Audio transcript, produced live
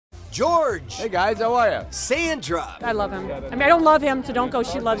George. Hey guys, how are you? Sandra. I love him. I mean, I don't love him, so don't go,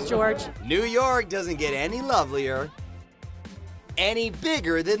 she loves George. New York doesn't get any lovelier, any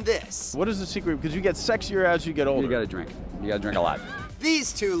bigger than this. What is the secret? Because you get sexier as you get older. You gotta drink. You gotta drink a lot.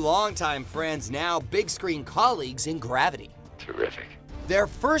 These two longtime friends, now big screen colleagues in Gravity. Terrific. Their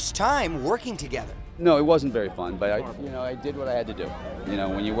first time working together. No, it wasn't very fun, but I did what I had to do. You know,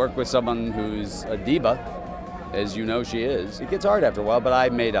 when you work with someone who's a diva, as you know she is, it gets hard after a while, but I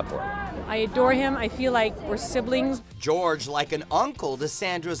made up for it. I adore him. I feel like we're siblings. George like an uncle to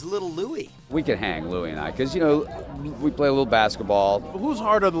Sandra's little Louie. We can hang, Louie and I, because, you know, we play a little basketball. Who's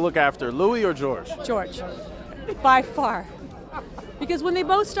harder to look after, Louie or George? George, by far. Because when they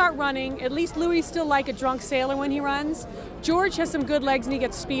both start running, at least Louie's still like a drunk sailor when he runs. George has some good legs and he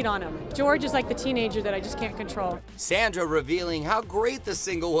gets speed on him. George is like the teenager that I just can't control. Sandra revealing how great the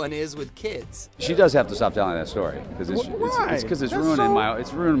single one is with kids. She does have to stop telling that story, because it's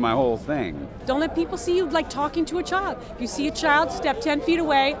ruining my whole thing. Don't let people see you like talking to a child. If you see a child, step 10 feet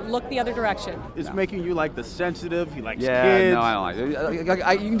away, look the other direction. It's making you like the sensitive, he likes Yeah, kids. no, I don't like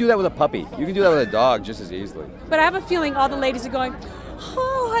it. You can do that with a puppy. You can do that with a dog just as easily. But I have a feeling all the ladies are going,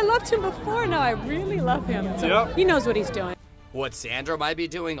 oh, I loved him before, now I really love him. So Yep. He knows what he's doing. What Sandra might be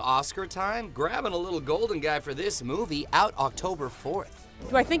doing Oscar time? Grabbing a little golden guy for this movie, out October 4th.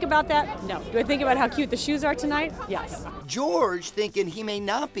 Do I think about that? No. Do I think about how cute the shoes are tonight? Yes. George thinking he may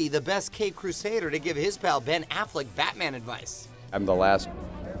not be the best Cape Crusader to give his pal Ben Affleck Batman advice. I'm the last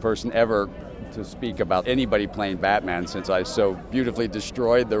person ever to speak about anybody playing Batman since I so beautifully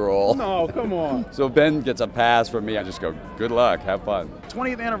destroyed the role. No, come on. So Ben gets a pass from me. I just go, good luck, have fun.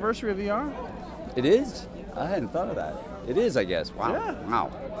 20th anniversary of VR? It is? I hadn't thought of that. It is, I guess. Wow. Yeah.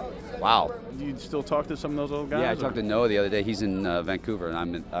 Wow. Wow. Do you still talk to some of those old guys? Yeah, I talked to Noah the other day. He's in Vancouver,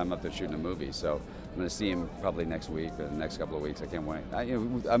 and I'm up there shooting a movie. So I'm going to see him probably next week or the next couple of weeks. I can't wait.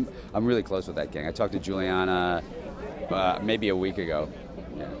 I'm really close with that gang. I talked to Juliana maybe a week ago.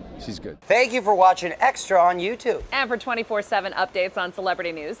 Yeah, she's good. Thank you for watching Extra on YouTube. And for 24/7 updates on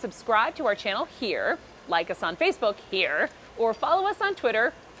celebrity news, subscribe to our channel here, like us on Facebook here, or follow us on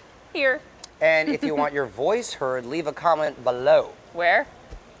Twitter here. And if you want your voice heard, leave a comment below. Where?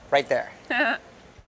 Right there.